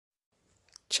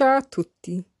Ciao a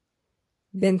tutti,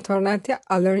 bentornati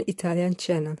a Learn Italian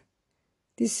channel.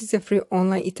 This is a free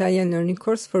online Italian learning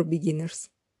course for beginners.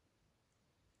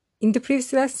 In the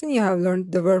previous lesson, you have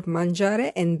learned the verb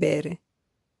mangiare and bere.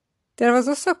 There was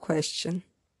also a question.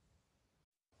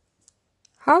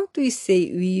 How do you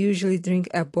say we usually drink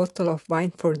a bottle of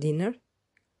wine for dinner?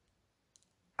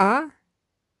 A.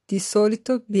 Di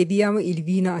solito beviamo il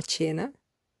vino a cena.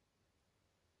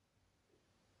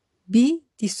 B.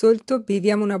 Di solito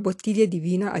beviamo una bottiglia di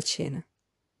vino a cena.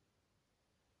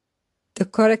 The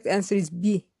correct answer is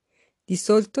B. Di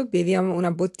solito beviamo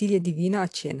una bottiglia di vino a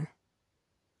cena.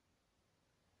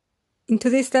 In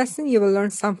today's lesson, you will learn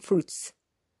some fruits.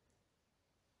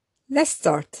 Let's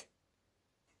start.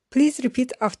 Please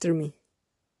repeat after me.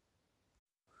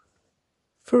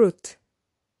 Fruit,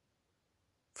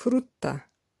 frutta,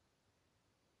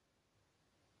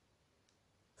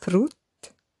 frutta,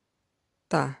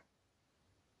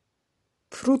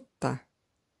 frutta.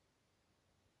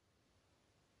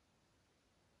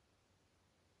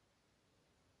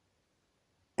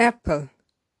 Apple,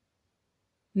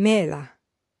 mela.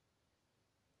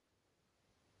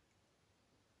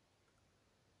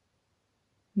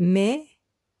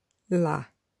 Mela,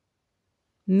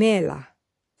 mela.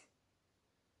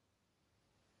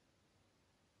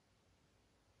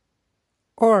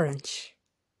 Orange,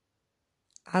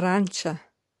 arancia.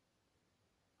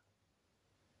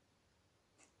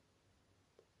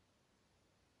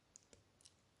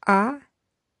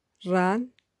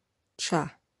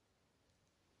 Arancia,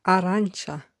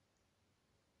 arancia.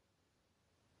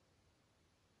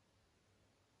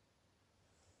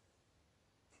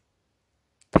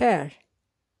 Pear,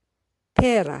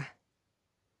 pera.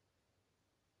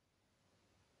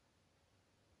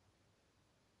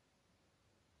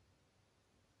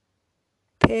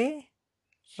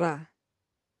 Pera,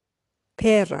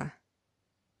 pera.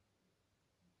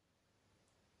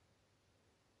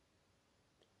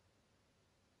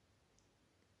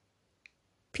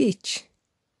 Peach,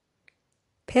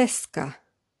 pesca.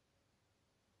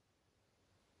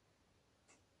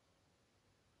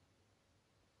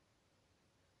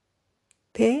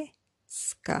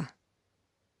 Pesca,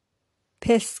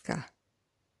 pesca.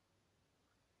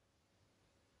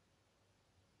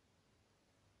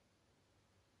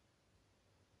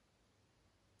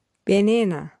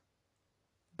 Banana,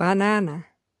 banana.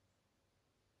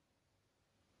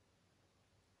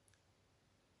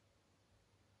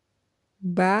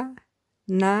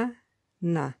 Banana,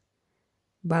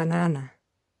 banana.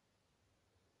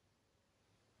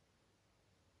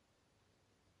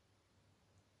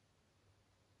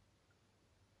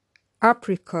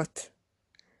 Apricot,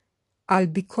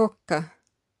 albicocca.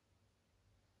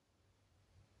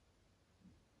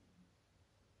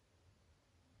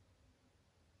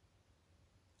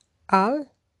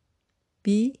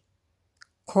 Albicocca,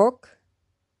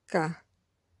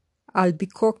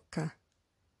 albicocca.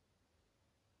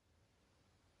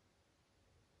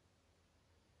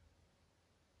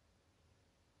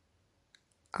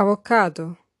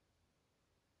 Avocado,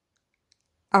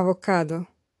 avocado.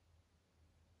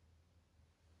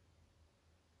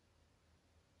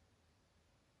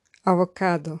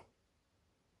 Avocado.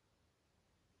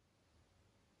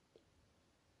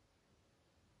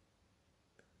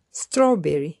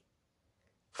 Strawberry,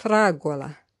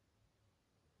 fragola.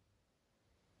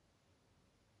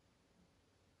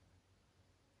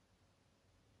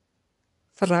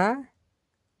 Fragola,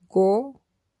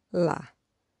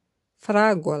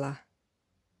 fragola.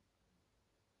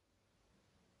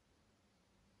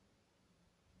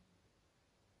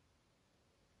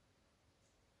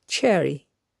 Cherry,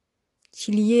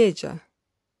 ciliegia.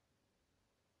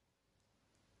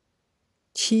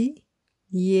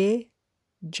 Ciliegia,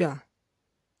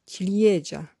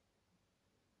 ciliegia.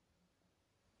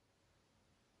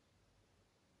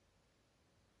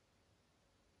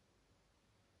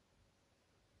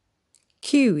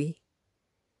 Kiwi,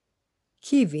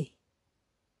 kiwi,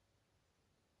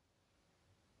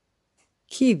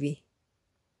 kiwi.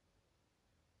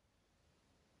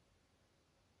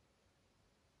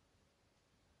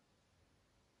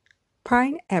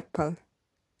 Pineapple,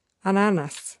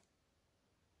 ananas.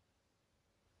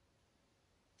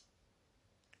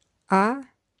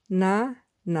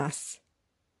 Ananas,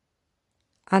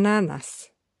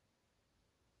 ananas.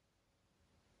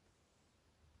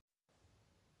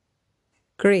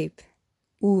 Grape,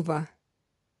 uva.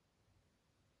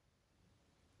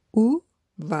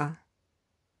 Uva,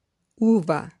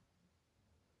 uva.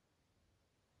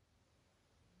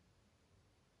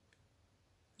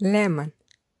 Lemon,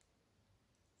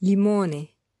 limone.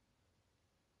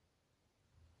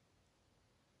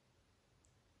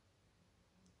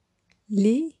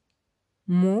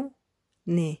 Limone.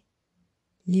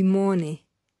 Limone.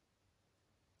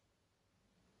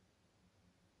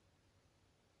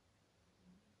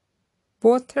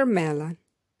 Watermelon.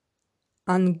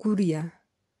 Anguria.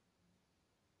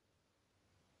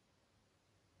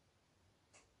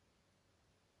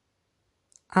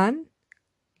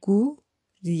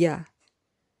 Anguria.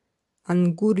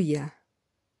 Anguria.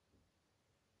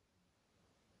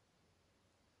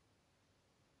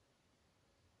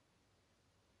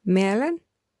 Melon.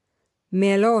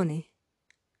 Melone.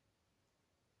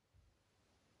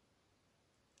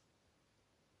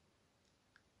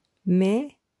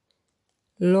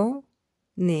 Melone.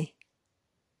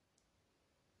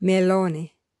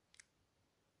 Melone.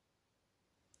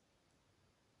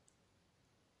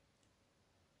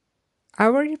 I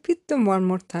will repeat them one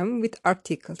more time with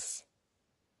articles.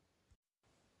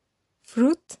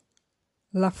 Fruit,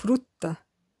 la frutta.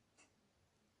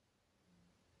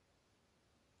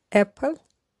 Apple,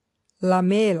 la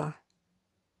mela.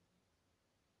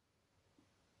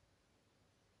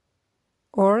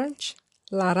 Orange,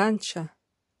 l'arancia.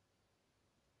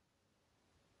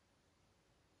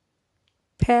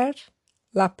 Pear,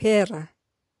 la pera.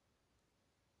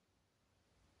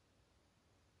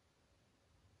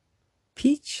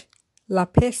 Peach, la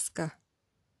pesca.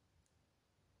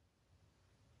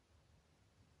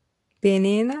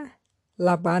 Banana,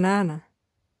 la banana.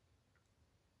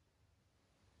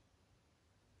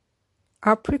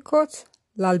 Apricot,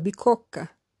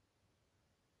 l'albicocca.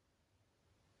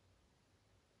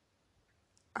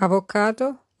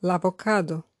 Avocado,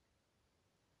 l'avocado.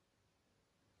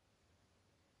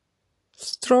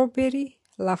 Strawberry,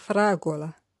 la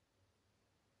fragola.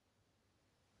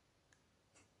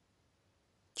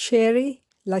 Cherry,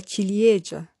 la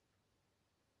ciliegia.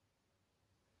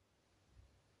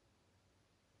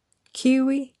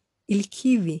 Kiwi, il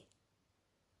kiwi.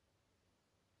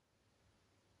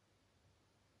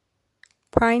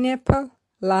 Pineapple,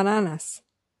 l'ananas.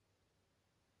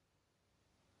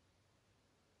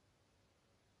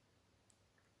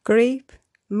 Grape,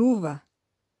 l'uva.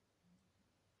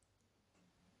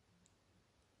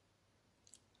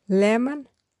 Lemon,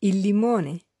 il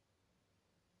limone.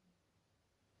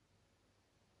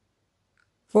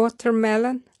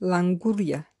 Watermelon,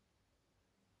 l'anguria.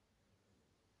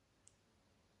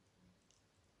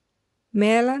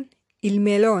 Melon, il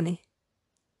melone.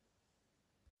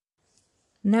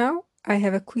 Now I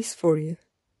have a quiz for you.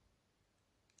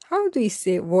 How do you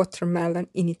say watermelon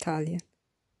in Italian?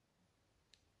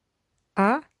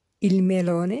 A. Il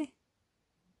melone.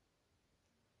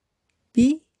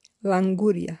 B.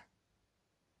 L'anguria.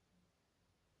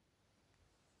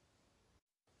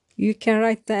 You can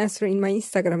write the answer in my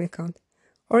Instagram account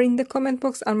or in the comment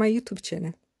box on my YouTube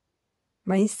channel.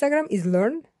 My Instagram is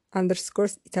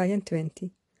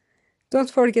learn_Italian20. Don't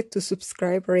forget to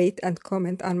subscribe, rate, and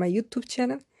comment on my YouTube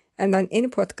channel and on any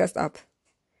podcast app.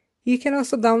 You can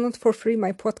also download for free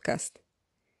my podcast.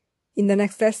 In the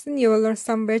next lesson, you will learn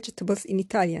some vegetables in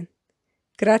Italian.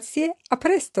 Grazie, a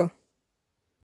presto!